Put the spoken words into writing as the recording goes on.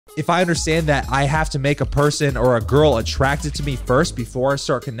if I understand that I have to make a person or a girl attracted to me first before I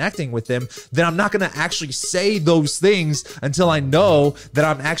start connecting with them, then I'm not going to actually say those things until I know that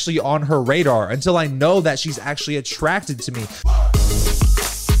I'm actually on her radar, until I know that she's actually attracted to me.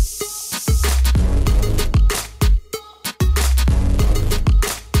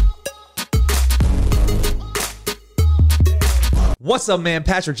 What's up, man?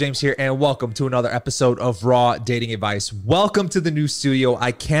 Patrick James here, and welcome to another episode of Raw Dating Advice. Welcome to the new studio.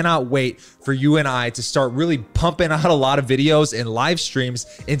 I cannot wait for you and I to start really pumping out a lot of videos and live streams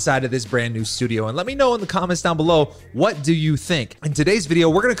inside of this brand new studio. And let me know in the comments down below, what do you think? In today's video,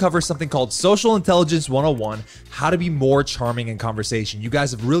 we're going to cover something called Social Intelligence 101, how to be more charming in conversation. You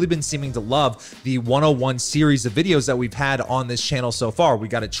guys have really been seeming to love the 101 series of videos that we've had on this channel so far. We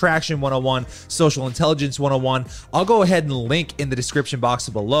got Attraction 101, Social Intelligence 101. I'll go ahead and link in the description box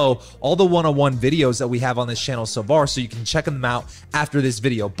below all the 101 videos that we have on this channel so far, so you can check them out after this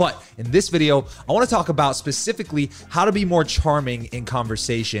video. But in this video, I want to talk about specifically how to be more charming in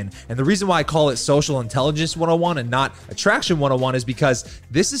conversation. And the reason why I call it Social Intelligence 101 and not Attraction 101 is because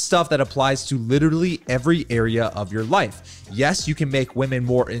this is stuff that applies to literally every area of your life. Yes, you can make women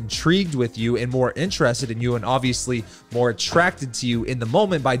more intrigued with you and more interested in you, and obviously more attracted to you in the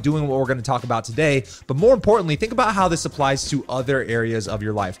moment by doing what we're going to talk about today. But more importantly, think about how this applies to other areas of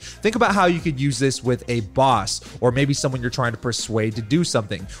your life. Think about how you could use this with a boss, or maybe someone you're trying to persuade to do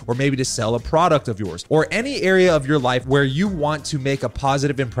something, or maybe to sell a product of yours, or any area of your life where you want to make a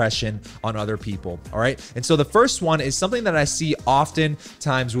positive impression on other people. All right. And so the first one is something that I see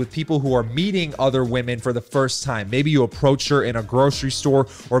oftentimes with people who are meeting other women for the first time. Maybe you approach her in a grocery store,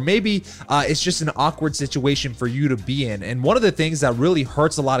 or maybe it's just an awkward situation for you to be in. And one of the things that really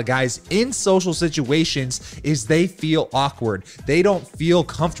hurts a lot of guys in social situations is they feel awkward. They don't feel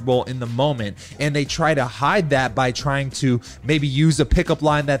comfortable in the moment, and they try to hide that by trying to maybe use a pickup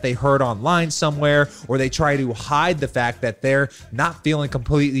line that they heard online somewhere, or they try to hide the fact that they're not feeling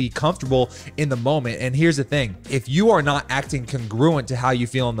completely comfortable in the moment. And here's the thing, if you are not acting congruent to how you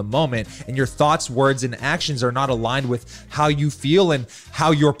feel in the moment, and your thoughts, words, and actions are not aligned with how you feel and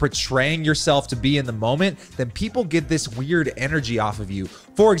how you're portraying yourself to be in the moment, then people get this weird energy off of you.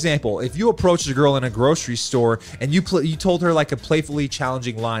 For example, if you approached a girl in a grocery store and you told her like a playfully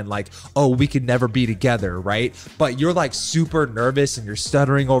challenging line like, "Oh, we could never be together," right? But you're like super nervous and you're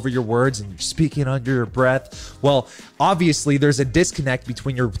stuttering over your words and you're speaking under your breath. Well, obviously there's a disconnect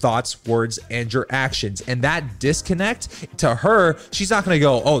between your thoughts, words, and your actions. And that disconnect, to her, she's not going to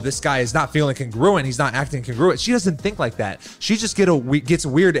go, "Oh, this guy is not feeling congruent. He's not acting congruent." She doesn't think like that. She just gets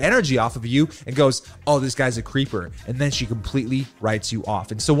weird energy off of you and goes, "Oh, this guy's a creeper." And then she completely writes you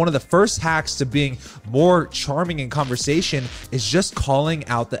off. And so one of the first hacks to being more charming in conversation is just calling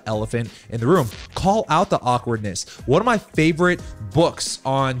out the elephant in the room. Call out the awkwardness. One of my favorite books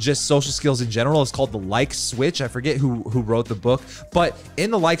on just social skills in general is called The Like Switch. I forget who wrote the book, but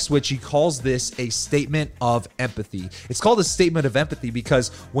in The Like Switch, he calls this a statement of empathy. It's called a statement of empathy because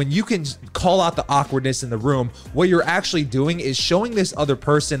when you can call out the awkwardness in the room, what you're actually doing is showing this other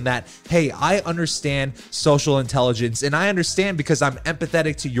person that, hey, I understand social intelligence, and I understand because I'm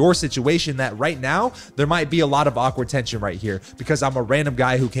empathetic to your situation that right now there might be a lot of awkward tension right here because I'm a random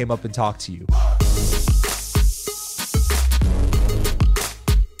guy who came up and talked to you.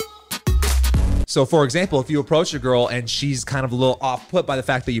 So for example, if you approach a girl and she's kind of a little off put by the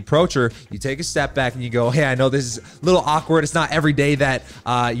fact that you approach her, you take a step back and you go, "Hey, I know this is a little awkward. It's not every day that,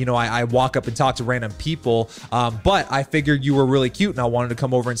 I walk up and talk to random people, but I figured you were really cute and I wanted to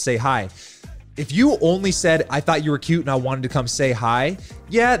come over and say hi." If you only said, "I thought you were cute and I wanted to come say hi,"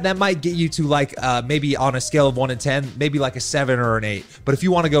 yeah, that might get you to like maybe on a scale of 1 to 10, maybe like a 7 or an 8. But if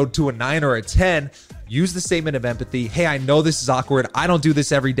you want to go to a 9 or a 10, use the statement of empathy. "Hey, I know this is awkward. I don't do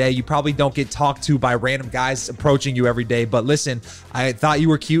this every day. You probably don't get talked to by random guys approaching you every day. But listen, I thought you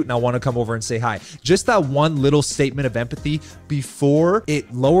were cute and I want to come over and say hi." Just that one little statement of empathy before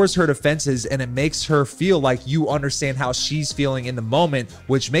it lowers her defenses and it makes her feel like you understand how she's feeling in the moment,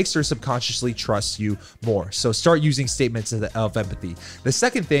 which makes her subconsciously trust you more. So start using statements of empathy. The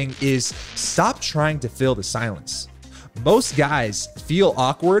second thing is stop trying to fill the silence. Most guys feel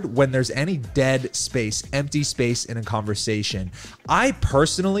awkward when there's any dead space, empty space in a conversation. I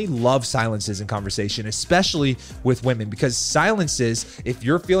personally love silences in conversation, especially with women, because silences, if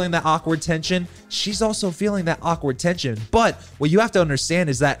you're feeling that awkward tension, she's also feeling that awkward tension. But what you have to understand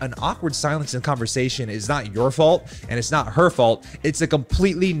is that an awkward silence in conversation is not your fault and it's not her fault. It's a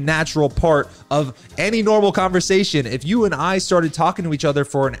completely natural part of any normal conversation. If you and I started talking to each other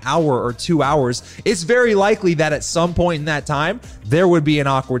for an hour or 2 hours, it's very likely that at some point point in that time, there would be an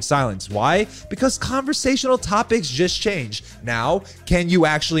awkward silence. Why? Because conversational topics just change. Now, can you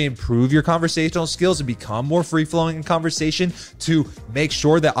actually improve your conversational skills and become more free-flowing in conversation to make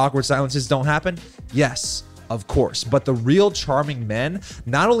sure that awkward silences don't happen? Yes, of course. But the real charming men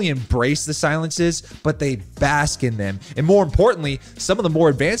not only embrace the silences, but they bask in them. And more importantly, some of the more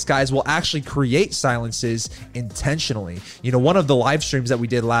advanced guys will actually create silences intentionally. You know, one of the live streams that we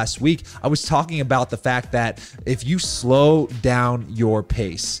did last week, I was talking about the fact that if you slow down your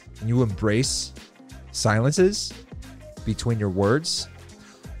pace and you embrace silences between your words,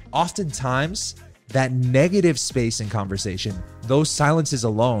 oftentimes that negative space in conversation, those silences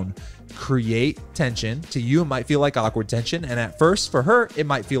alone create tension. To you, it might feel like awkward tension. And at first, for her, it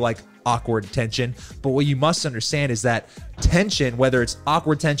might feel like awkward tension. But what you must understand is that tension, whether it's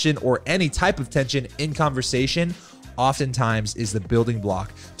awkward tension or any type of tension in conversation, oftentimes is the building block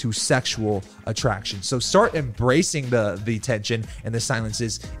to sexual attraction. So start embracing the tension and the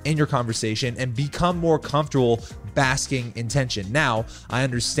silences in your conversation and become more comfortable basking in tension. Now, I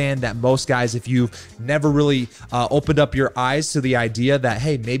understand that most guys, if you've never really opened up your eyes to the idea that,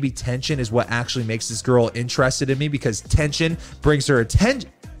 hey, maybe tension is what actually makes this girl interested in me, because tension brings her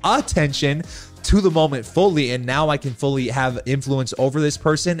attention to the moment fully, and now I can fully have influence over this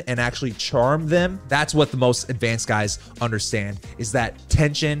person and actually charm them. That's what the most advanced guys understand, is that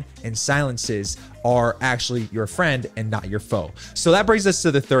tension and silences are actually your friend and not your foe. So that brings us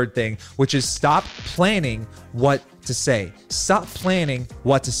to the third thing, which is stop planning what to say. Stop planning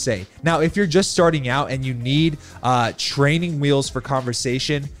what to say. Now, if you're just starting out and you need training wheels for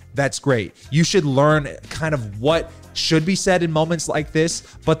conversation, that's great. You should learn kind of what should be said in moments like this.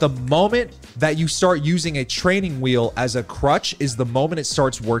 But the moment that you start using a training wheel as a crutch is the moment it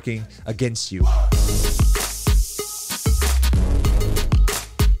starts working against you.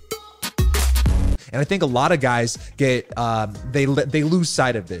 And I think a lot of guys get, they lose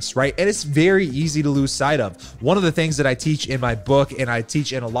sight of this, right? And it's very easy to lose sight of. One of the things that I teach in my book, and I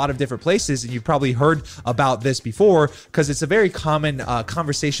teach in a lot of different places, and you've probably heard about this before, because it's a very common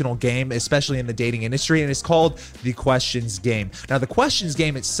conversational game, especially in the dating industry, and it's called the questions game. Now, the questions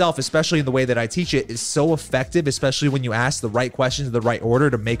game itself, especially in the way that I teach it, is so effective, especially when you ask the right questions in the right order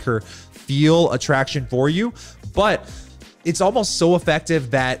to make her feel attraction for you. But it's almost so effective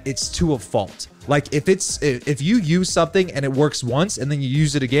that it's to a fault. Like if you use something and it works once and then you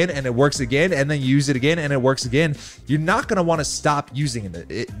use it again and it works again and then you use it again and it works again, you're not going to want to stop using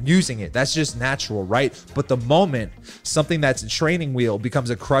it. That's just natural, right? But the moment something that's a training wheel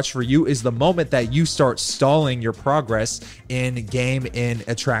becomes a crutch for you is the moment that you start stalling your progress in game in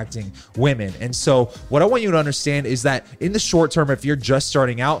attracting women. And so what I want you to understand is that in the short term, if you're just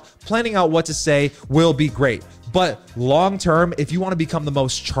starting out, planning out what to say will be great. But long term, if you want to become the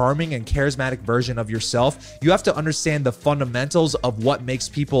most charming and charismatic version of yourself, you have to understand the fundamentals of what makes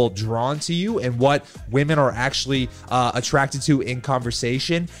people drawn to you and what women are actually attracted to in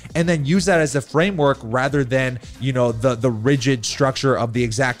conversation, and then use that as a framework rather than, you know, the rigid structure of the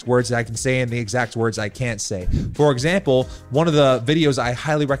exact words that I can say and the exact words I can't say. For example, one of the videos I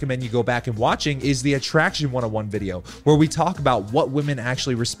highly recommend you go back and watching is the Attraction 101 video, where we talk about what women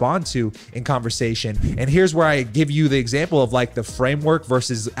actually respond to in conversation. And here's where I give you the example of like the framework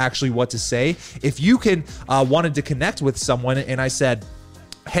versus actually what to say. If you can wanted to connect with someone and I said,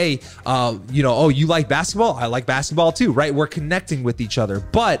 hey, oh, you like basketball? I like basketball too, right? We're connecting with each other.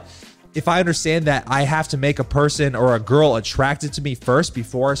 But if I understand that I have to make a person or a girl attracted to me first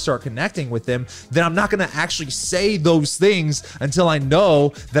before I start connecting with them, then I'm not going to actually say those things until I know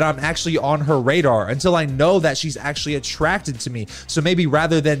that I'm actually on her radar, until I know that she's actually attracted to me. So maybe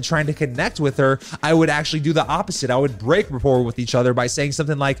rather than trying to connect with her, I would actually do the opposite. I would break rapport with each other by saying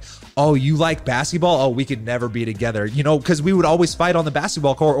something like, oh, you like basketball? Oh, we could never be together, because we would always fight on the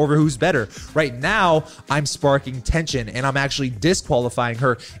basketball court over who's better. Right now, I'm sparking tension and I'm actually disqualifying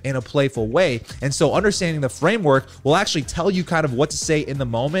her in a playful way. And so understanding the framework will actually tell you kind of what to say in the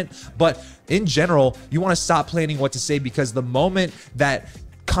moment. But in general, you want to stop planning what to say, because the moment that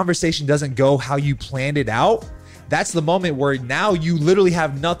conversation doesn't go how you planned it out, that's the moment where now you literally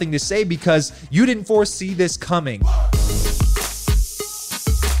have nothing to say because you didn't foresee this coming.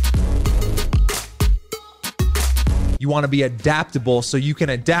 You want to be adaptable so you can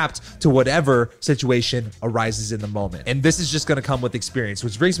adapt to whatever situation arises in the moment. And this is just going to come with experience,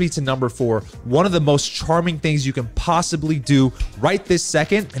 which brings me to number 4, one of the most charming things you can possibly do right this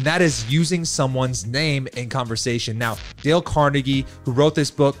second, and that is using someone's name in conversation. Now, Dale Carnegie, who wrote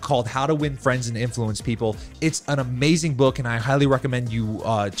this book called How to Win Friends and Influence People, it's an amazing book, and I highly recommend you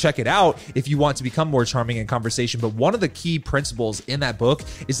check it out if you want to become more charming in conversation. But one of the key principles in that book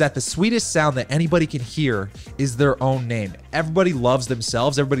is that the sweetest sound that anybody can hear is their own own name. Everybody loves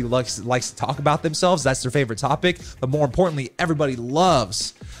themselves. Everybody likes to talk about themselves. That's their favorite topic. But more importantly, everybody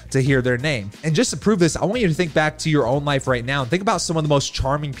loves to hear their name. And just to prove this, I want you to think back to your own life right now and think about some of the most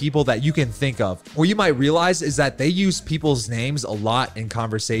charming people that you can think of. What you might realize is that they use people's names a lot in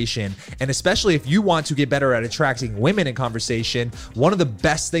conversation. And especially if you want to get better at attracting women in conversation, one of the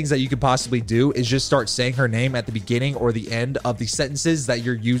best things that you could possibly do is just start saying her name at the beginning or the end of the sentences that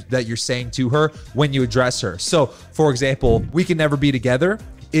you're saying to her when you address her. So, for example, "We can never be together"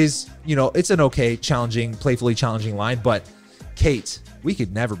 is, it's an okay, challenging, playfully challenging line, but "Kate, we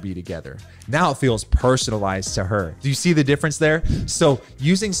could never be together." Now it feels personalized to her. Do you see the difference there? So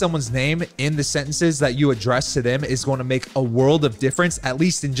using someone's name in the sentences that you address to them is going to make a world of difference, at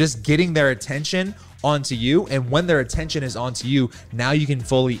least in just getting their attention onto you. And when their attention is onto you, now you can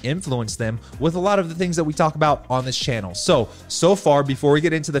fully influence them with a lot of the things that we talk about on this channel. So far, before we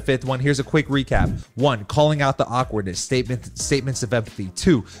get into the fifth one, here's a quick recap. 1, calling out the awkwardness, statements of empathy.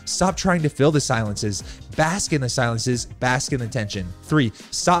 2, stop trying to fill the silences, bask in the silences, bask in the tension. 3,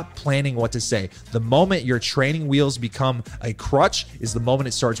 stop planning what to say. The moment your training wheels become a crutch is the moment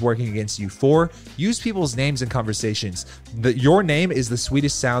it starts working against you. 4, use people's names in conversations. Your name is the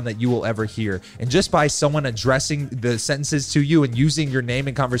sweetest sound that you will ever hear. And just by someone addressing the sentences to you and using your name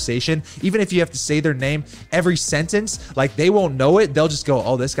in conversation, even if you have to say their name every sentence, like they won't know it. They'll just go,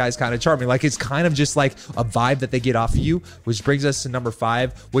 "Oh, this guy's kind of charming." Like it's kind of just like a vibe that they get off of you, which brings us to number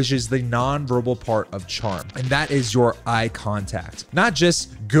 5, which is the nonverbal part of charm. And that is your eye contact. Not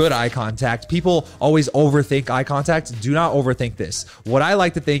just good eye contact. People always overthink eye contact. Do not overthink this. What I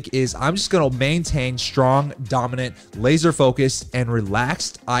like to think is I'm just going to maintain strong, dominant, laser focused, and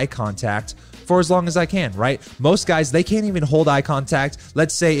relaxed eye contact for as long as I can, right? Most guys, they can't even hold eye contact.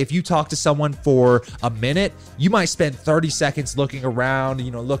 Let's say if you talk to someone for a minute, you might spend 30 seconds looking around,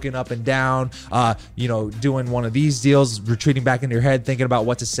 looking up and down, doing one of these deals, retreating back into your head, thinking about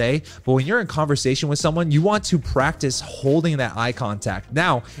what to say. But when you're in conversation with someone, you want to practice holding that eye contact.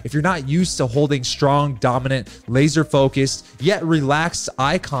 Now, if you're not used to holding strong, dominant, laser focused, yet relaxed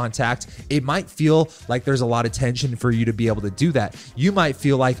eye contact, it might feel like there's a lot of tension for you to be able to do that. You might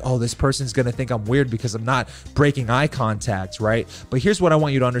feel like, "Oh, this person's going to think I'm weird because I'm not breaking eye contact," right? But here's what I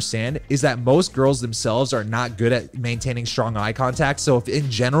want you to understand is that most girls themselves are not good at maintaining strong eye contact. So if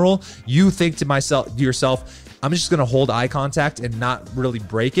in general you think to yourself, "I'm just going to hold eye contact and not really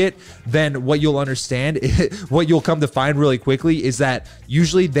break it," then what you'll understand, what you'll come to find really quickly is that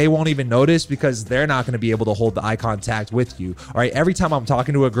usually they won't even notice because they're not going to be able to hold the eye contact with you. All right. Every time I'm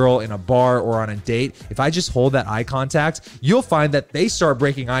talking to a girl in a bar or on a date, if I just hold that eye contact, you'll find that they start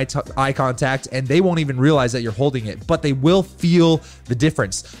breaking eye contact and they won't even realize that you're holding it, but they will feel the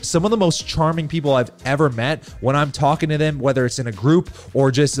difference. Some of the most charming people I've ever met, when I'm talking to them, whether it's in a group or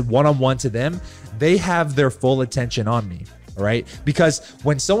just one-on-one to them, they have their full attention on me. All right. Because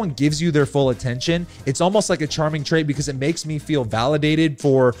when someone gives you their full attention, it's almost like a charming trait because it makes me feel validated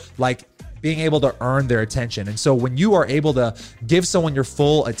for like being able to earn their attention. And so when you are able to give someone your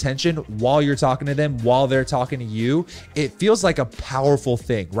full attention while you're talking to them, while they're talking to you, it feels like a powerful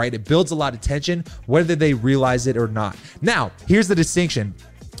thing, right? It builds a lot of tension, whether they realize it or not. Now, here's the distinction.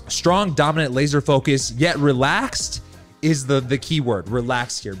 Strong, dominant, laser focus, yet relaxed is the key word,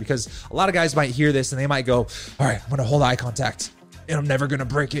 relax here, because a lot of guys might hear this and they might go, "All right, I'm going to hold eye contact and I'm never going to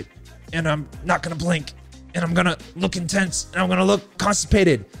break it. And I'm not going to blink and I'm going to look intense and I'm going to look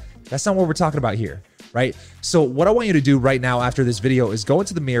constipated." That's not what we're talking about here, right? So what I want you to do right now after this video is go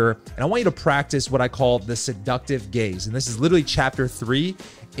into the mirror and I want you to practice what I call the seductive gaze. And this is literally chapter 3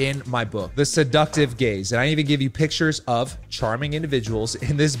 in my book, The Seductive Gaze. And I even give you pictures of charming individuals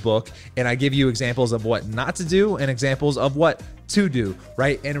in this book. And I give you examples of what not to do and examples of what to do,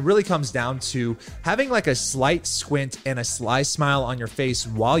 right? And it really comes down to having like a slight squint and a sly smile on your face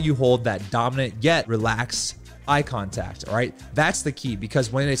while you hold that dominant yet relaxed eye contact. All right. That's the key,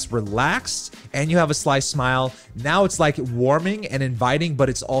 because when it's relaxed and you have a sly smile, now it's like warming and inviting, but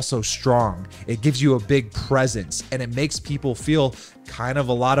it's also strong. It gives you a big presence and it makes people feel kind of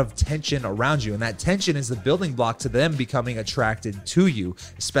a lot of tension around you. And that tension is the building block to them becoming attracted to you,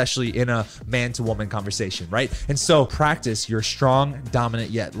 especially in a man to woman conversation, right? And so practice your strong,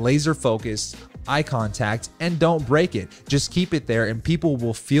 dominant, yet laser focused eye contact and don't break it. Just keep it there and people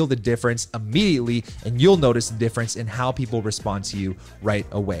will feel the difference immediately and you'll notice the difference in how people respond to you right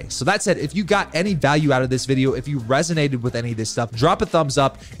away. So that said, if you got any value out of this video, if you resonated with any of this stuff, drop a thumbs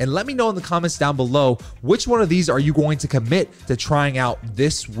up and let me know in the comments down below which one of these are you going to commit to trying out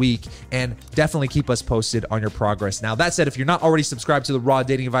this week, and definitely keep us posted on your progress. Now, that said, if you're not already subscribed to the Raw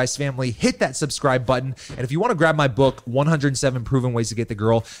Dating Advice family, hit that subscribe button. And if you want to grab my book, 107 Proven Ways to Get the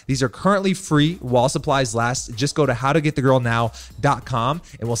Girl, these are currently free free while supplies last. Just go to howtogetthegirlnow.com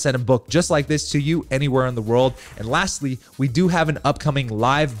and we'll send a book just like this to you anywhere in the world. And lastly, we do have an upcoming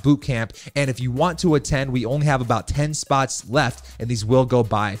live boot camp. And if you want to attend, we only have about 10 spots left and these will go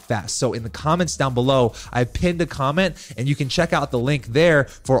by fast. So in the comments down below, I pinned a comment and you can check out the link there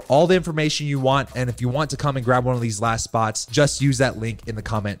for all the information you want. And if you want to come and grab one of these last spots, just use that link in the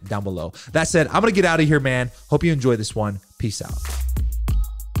comment down below. That said, I'm going to get out of here, man. Hope you enjoy this one. Peace out.